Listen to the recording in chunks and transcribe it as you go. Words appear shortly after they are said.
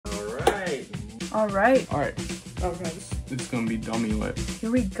All right. Okay. It's gonna be dummy lit. Here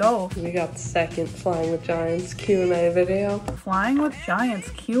we go. We got the second Flying with Giants Q&A video. Flying with Giants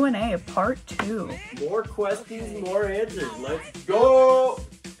Q&A Part 2. More questions, more answers. Let's go!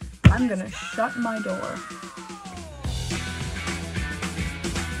 I'm gonna shut my door.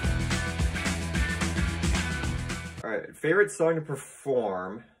 Alright, favorite song to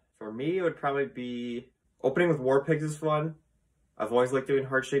perform? For me, it would probably be opening with War Pigs is fun. I've always liked doing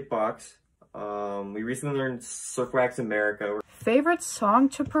Heart-Shaped Box. We recently learned Surf Wax America. Favorite song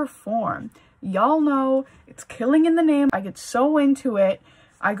to perform? Y'all know it's Killing in the Name. I get so into it.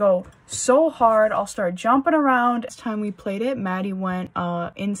 I go so hard. I'll start jumping around. This time we played it, Maddie went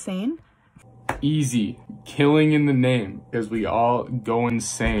insane. Easy. Killing in the Name, because we all go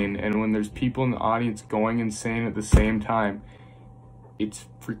insane, and when there's people in the audience going insane at the same time, it's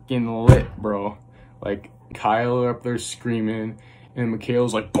freaking lit, bro. Like, Kyle up there screaming, and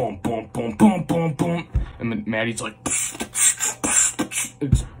Mikhail's like, boom, boom, boom, boom, boom, boom, and then Maddie's like,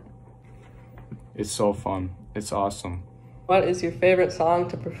 it's so fun. It's awesome. What is your favorite song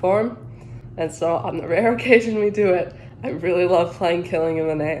to perform? And so on the rare occasion we do it, I really love playing Killing in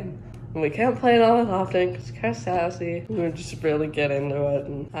the Name. And we can't play it all that often because it's kind of sassy. We just really get into it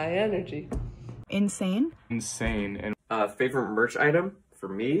and high energy. Insane. Insane. And Favorite merch item for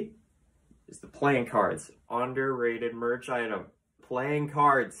me is the playing cards. Underrated merch item. Playing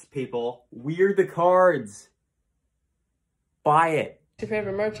cards, people. We're the cards. Buy it. Your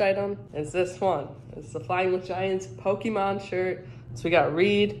favorite merch item is this one. It's the Flying with Giants Pokemon shirt. So we got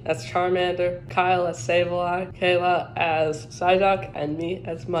Reed as Charmander, Kyle as Sableye, Kayla as Psyduck, and me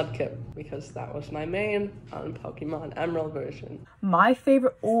as Mudkip, because that was my main on Pokemon Emerald version. My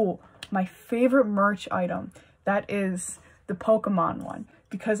favorite merch item, that is the Pokemon one,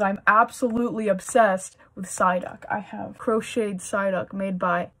 because I'm absolutely obsessed with Psyduck. I have crocheted Psyduck made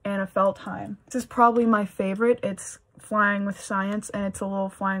by Anna Feldheim. This is probably my favorite. It's Flying with Science, and it's a little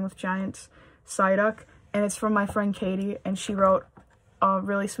Flying with Giants Psyduck, and it's from my friend Katie, and she wrote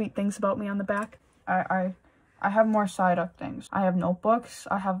really sweet things about me on the back. I have more Psyduck things. I have notebooks.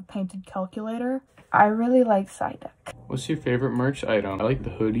 I have a painted calculator. I really like Psyduck. what's your favorite merch item? I like the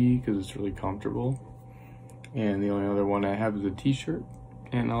hoodie because it's really comfortable. And the only other one I have is a t-shirt.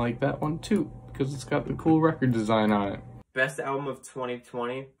 And I like that one too because it's got the cool record design on it. Best album of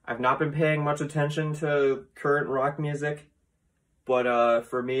 2020. I've not been paying much attention to current rock music, but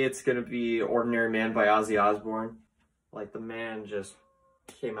for me it's gonna be Ordinary Man by Ozzy Osbourne. Like, the man just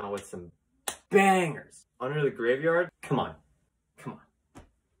came out with some bangers. Under the Graveyard? Come on. Come on.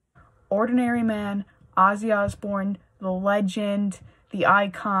 Ordinary Man, Ozzy Osbourne, the legend, the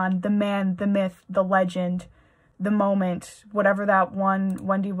icon, the man, the myth, the legend, the moment, whatever that one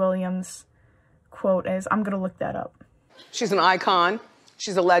Wendy Williams quote is. I'm gonna look that up. She's an icon,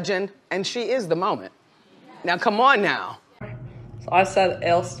 she's a legend, and she is the moment. Now come on now. So I said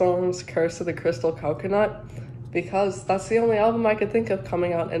Ailstorm's Curse of the Crystal Coconut, because that's the only album I could think of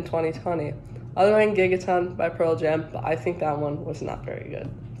coming out in 2020. Other than Gigaton by Pearl Jam, but I think that one was not very good,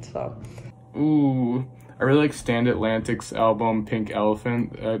 so. Ooh, I really like Stand Atlantic's album Pink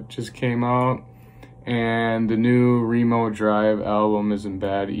Elephant that just came out. And the new Remo Drive album isn't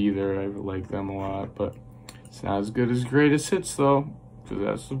bad either. I like them a lot, but it's not as good as Greatest Hits though, because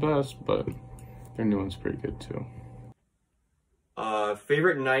that's the best, but their new one's pretty good too.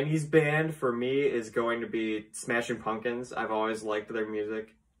 Favorite 90s band for me is going to be Smashing Pumpkins. I've always liked their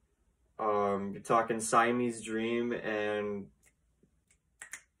music. You're talking Siamese Dream and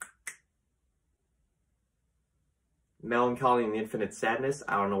Melancholy and the Infinite Sadness.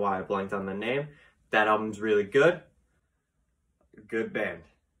 I don't know why I blanked on the name. That album's really good. Good band.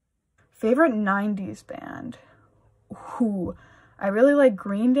 Favorite 90s band? Ooh, I really like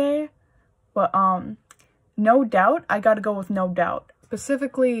Green Day, but No Doubt, I gotta go with No Doubt.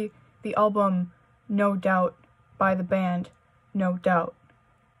 Specifically, the album No Doubt by the band No Doubt.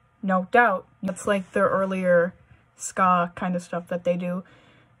 No Doubt. It's like their earlier ska kind of stuff that they do.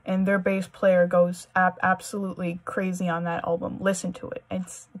 And their bass player goes absolutely crazy on that album. Listen to it.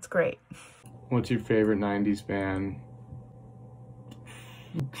 It's great. What's your favorite 90s band?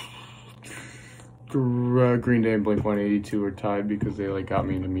 Green Day and Blink-182 are tied because they like got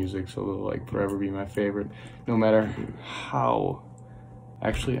me into music, so they'll like forever be my favorite, no matter how.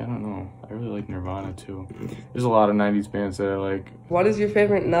 Actually, I don't know. I really like Nirvana too. There's a lot of 90s bands that I like. What is your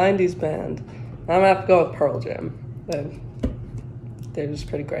favorite 90s band? I'm gonna have to go with Pearl Jam. They're just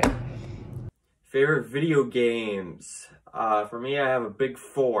pretty great. Favorite video games? For me, I have a big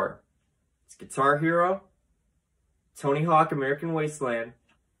four. It's Guitar Hero, Tony Hawk American Wasteland,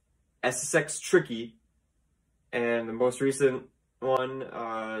 SSX Tricky, and the most recent one,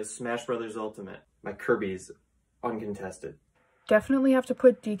 Smash Brothers Ultimate. My Kirby's uncontested. Definitely have to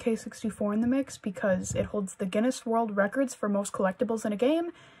put DK64 in the mix because it holds the Guinness World Records for most collectibles in a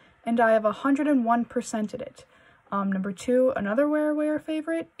game, and I have 101%ed it. Number 2, another WarioWare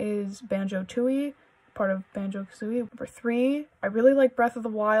favorite is Banjo-Tooie, part of Banjo-Kazooie. Number 3, I really like Breath of the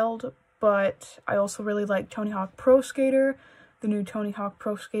Wild, but I also really like Tony Hawk Pro Skater. The new Tony Hawk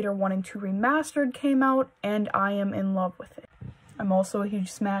Pro Skater 1 and 2 Remastered came out, and I am in love with it. I'm also a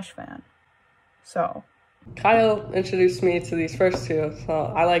huge Smash fan. So, Kyle introduced me to these first two,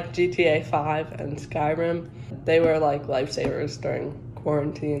 so I like GTA 5 and Skyrim. They were like lifesavers during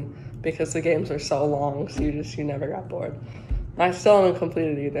quarantine because the games are so long, so you never got bored. I still haven't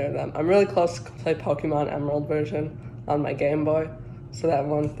completed either of them. I'm really close to play Pokemon Emerald version on my Game Boy, so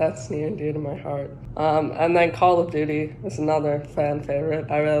that's near and dear to my heart. And then Call of Duty is another fan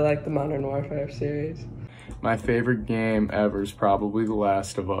favorite. I really like the Modern Warfare series. My favorite game ever is probably The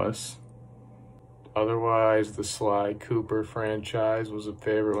Last of Us. Otherwise, the Sly Cooper franchise was a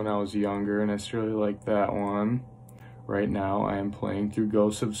favorite when I was younger, and I still really like that one. Right now, I am playing through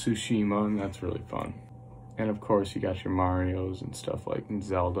Ghost of Tsushima, and that's really fun. And of course, you got your Marios and stuff like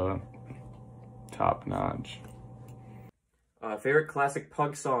Zelda. Top notch. Favorite classic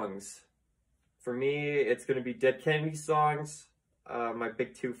punk songs? For me, it's going to be Dead Kennedy songs. My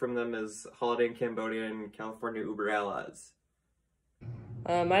big two from them is Holiday in Cambodia and California Uber Allies.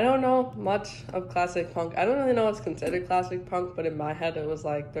 I don't know much of classic punk. I don't really know what's considered classic punk, but in my head it was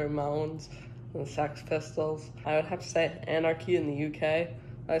like the Ramones and the Sex Pistols. I would have to say Anarchy in the UK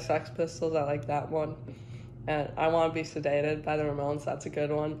by Sex Pistols. I like that one. And I Want to Be Sedated by the Ramones. That's a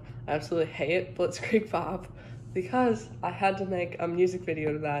good one. I absolutely hate Blitzkrieg Bop because I had to make a music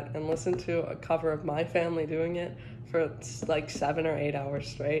video to that and listen to a cover of My Family doing it for like 7 or 8 hours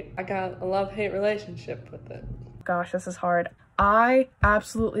straight. I got a love-hate relationship with it. gosh, this is hard. I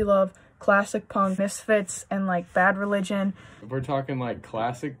absolutely love classic punk, Misfits, and like Bad Religion. If we're talking like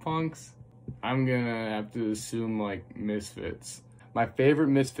classic punks, I'm gonna have to assume like Misfits. My favorite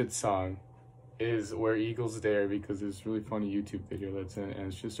Misfits song is Where Eagles Dare because there's a really funny YouTube video that's in it, and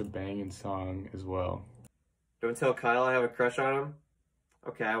it's just a banging song as well. Don't tell Kyle I have a crush on him.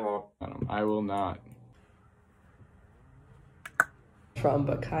 Okay, I won't. I will not.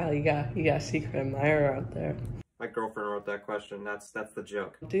 But Kyle, you got a secret admirer out there. My girlfriend wrote that question. That's the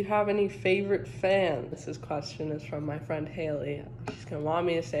joke. Do you have any favorite fans? This question is from my friend Haley. She's gonna want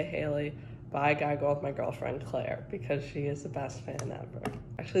me to say Haley, but I gotta go with my girlfriend Claire because she is the best fan ever.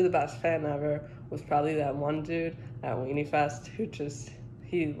 Actually, the best fan ever was probably that one dude at Weenie Fest who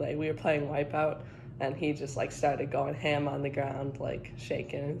we were playing Wipeout and he just like started going ham on the ground, like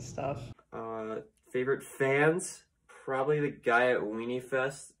shaking and stuff. Favorite fans? Probably the guy at Weenie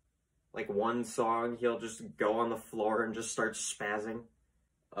Fest. Like one song, he'll just go on the floor and just start spazzing.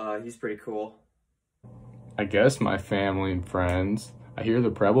 He's pretty cool. I guess my family and friends. I hear the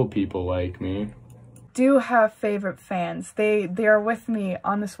Preble people like me. Do have favorite fans. They are with me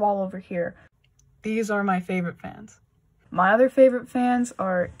on this wall over here. These are my favorite fans. My other favorite fans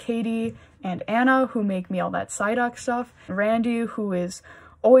are Katie and Anna, who make me all that Psyduck stuff. Randy, who is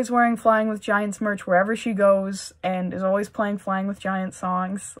always wearing Flying with Giants merch wherever she goes and is always playing Flying with Giants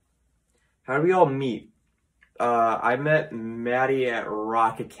songs. How did we all meet? I met Maddie at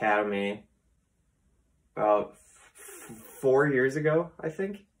Rock Academy about 4 years ago, I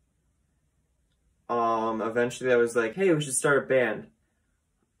think. Eventually I was like, hey, we should start a band.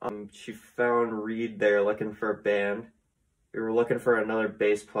 She found Reed there looking for a band. We were looking for another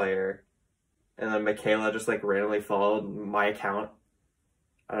bass player. And then Michaela just like randomly followed my account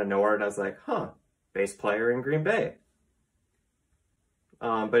out of nowhere, and I was like, huh, bass player in Green Bay.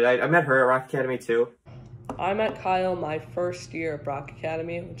 But I met her at Rock Academy too. I met Kyle my first year at Rock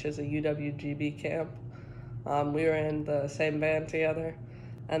Academy, which is a UWGB camp. We were in the same band together.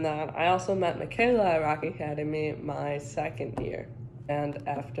 And then I also met Michaela at Rock Academy my second year. And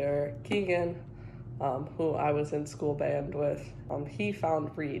after Keegan, who I was in school band with, he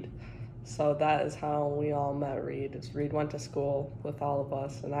found Reed. So that is how we all met Reed. Reed went to school with all of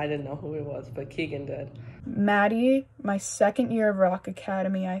us, and I didn't know who he was, but Keegan did. Maddie, my second year of Rock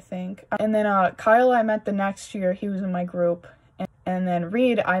Academy, I think. And then Kyle I met the next year. He was in my group. And then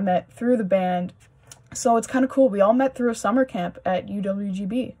Reed I met through the band. So it's kind of cool. We all met through a summer camp at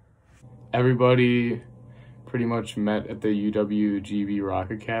UWGB. Everybody pretty much met at the UWGB Rock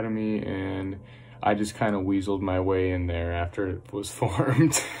Academy, and I just kind of weaseled my way in there after it was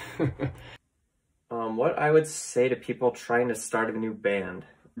formed. What I would say to people trying to start a new band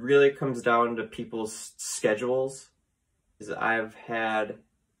really comes down to people's schedules. I've had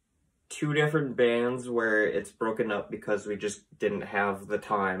two different bands where it's broken up because we just didn't have the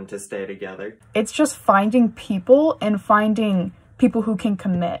time to stay together. It's just finding people and finding people who can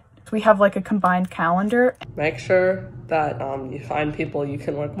commit. We have like a combined calendar. Make sure that you find people you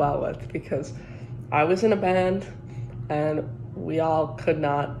can work well with, because I was in a band and we all could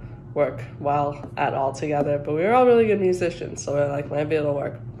not work well at all together, but we were all really good musicians, so we're like, maybe it'll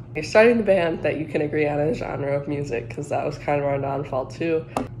work. You're starting a band that you can agree on a genre of music, because that was kind of our downfall too.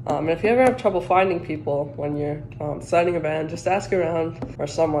 And if you ever have trouble finding people when you're starting a band, just ask around, or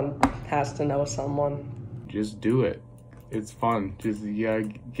someone has to know someone. Just do it. It's fun. Just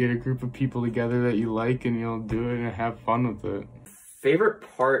get a group of people together that you like, and you'll do it and have fun with it. Favorite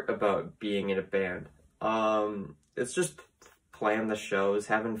part about being in a band? It's just playing the shows,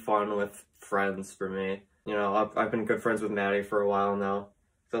 having fun with friends for me. You know, I've been good friends with Maddie for a while now.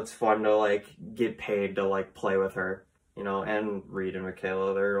 So it's fun to like get paid to like play with her, you know, and Reed and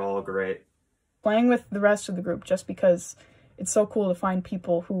Michaela, they're all great. Playing with the rest of the group, just because it's so cool to find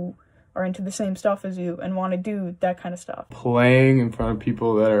people who are into the same stuff as you and want to do that kind of stuff. Playing in front of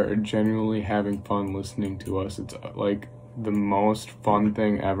people that are genuinely having fun listening to us, it's like the most fun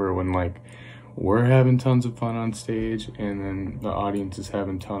thing ever, when like we're having tons of fun on stage and then the audience is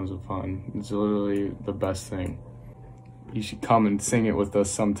having tons of fun. It's literally the best thing. You should come and sing it with us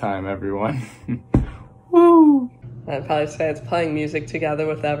sometime, everyone. Woo! I'd probably say it's playing music together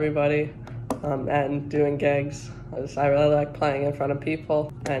with everybody and doing gigs. I really like playing in front of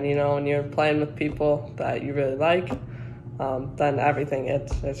people, and you know, when you're playing with people that you really like, then everything,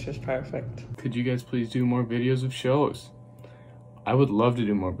 it's just perfect. Could you guys please do more videos of shows? I would love to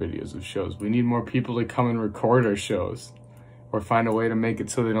do more videos of shows. We need more people to come and record our shows, or find a way to make it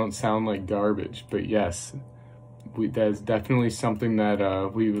so they don't sound like garbage. But yes, that's definitely something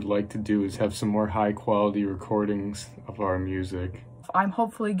that we would like to do, is have some more high quality recordings of our music. I'm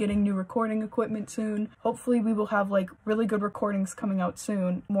hopefully getting new recording equipment soon. Hopefully we will have like really good recordings coming out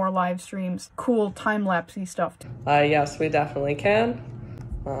soon, more live streams, cool time-lapsey stuff. Yes, we definitely can.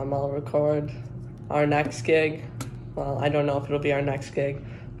 I'll record our next gig. Well, I don't know if it'll be our next gig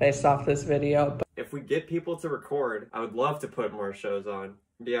based off this video, but If we get people to record, I would love to put more shows on.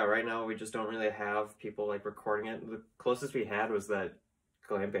 Yeah, right now we just don't really have people like recording it. The closest we had was that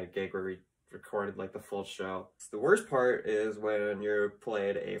glam band gig where we recorded like the full show. The worst part is when you're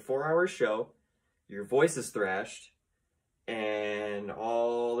played a 4-hour show, your voice is thrashed, and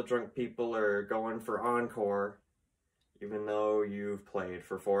all the drunk people are going for encore, even though you've played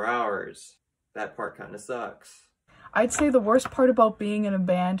for 4 hours. That part kind of sucks. I'd say the worst part about being in a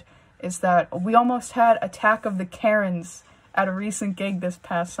band is that we almost had Attack of the Karens at a recent gig this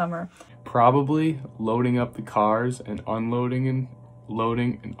past summer. Probably loading up the cars and unloading and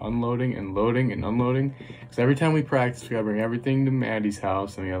loading and unloading and loading and unloading. Because every time we practice, we gotta bring everything to Maddie's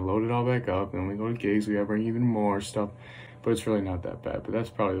house and we gotta load it all back up. And when we go to gigs, we gotta bring even more stuff. But it's really not that bad. But that's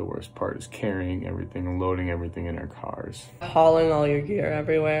probably the worst part, is carrying everything and loading everything in our cars. hauling all your gear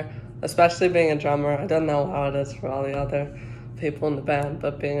everywhere, especially being a drummer. I don't know how it is for all the other people in the band,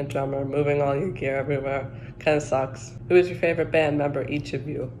 but being a drummer, moving all your gear everywhere kind of sucks. Who is your favorite band member, each of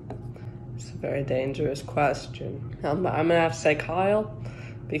you? It's a very dangerous question. I'm gonna have to say Kyle,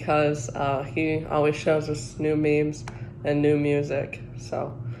 because he always shows us new memes and new music,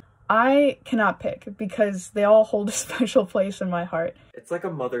 so. I cannot pick because they all hold a special place in my heart. It's like a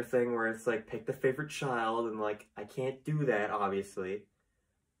mother thing where it's like, pick the favorite child, and like, I can't do that, obviously.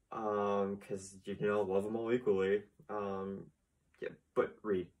 Because, you know, love them all equally. Yeah, but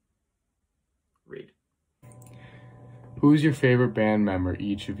Reed. Who's your favorite band member,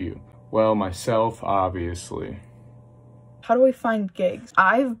 each of you? Well, myself, obviously. How do we find gigs?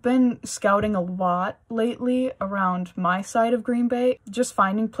 I've been scouting a lot lately around my side of Green Bay, just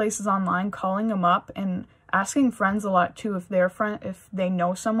finding places online, calling them up, and asking friends a lot too, if they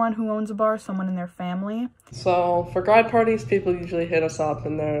know someone who owns a bar, someone in their family. So for grad parties, people usually hit us up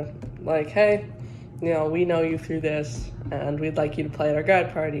and they're like, hey, you know, we know you through this and we'd like you to play at our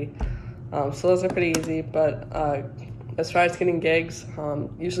grad party. So those are pretty easy, but as far as getting gigs,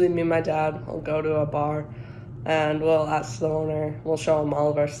 usually me and my dad will go to a bar and we'll ask the owner, we'll show them all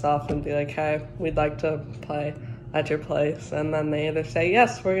of our stuff and be like, hey, we'd like to play at your place. And then they either say,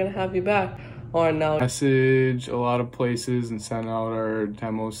 yes, we're gonna have you back, or no. Message a lot of places and send out our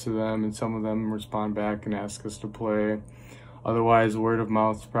demos to them, and some of them respond back and ask us to play. Otherwise, word of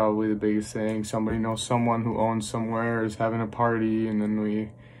mouth is probably the biggest thing. Somebody knows someone who owns somewhere, is having a party, and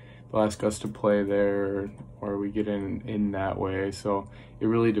then they'll ask us to play there, or we get in that way. So it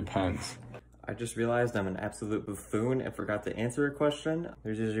really depends. I just realized I'm an absolute buffoon and forgot to answer a question.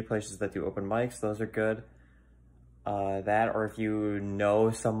 There's usually places that do open mics, those are good. That, or if you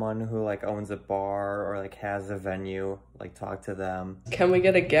know someone who like owns a bar or like has a venue, like talk to them. Can we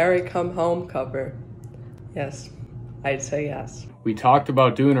get a Gary Come Home cover? Yes, I'd say yes. We talked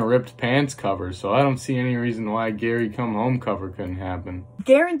about doing a Ripped Pants cover, so I don't see any reason why Gary Come Home cover couldn't happen.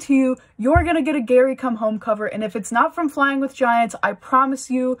 Guarantee you, you're gonna get a Gary Come Home cover, and if it's not from Flying with Giants, I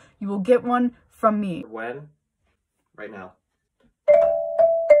promise you, you will get one from me. When? Right now.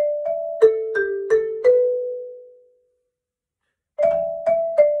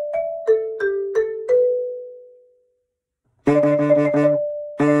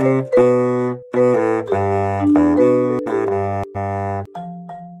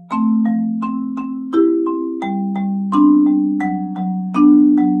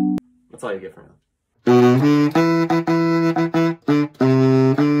 That's all you get for now.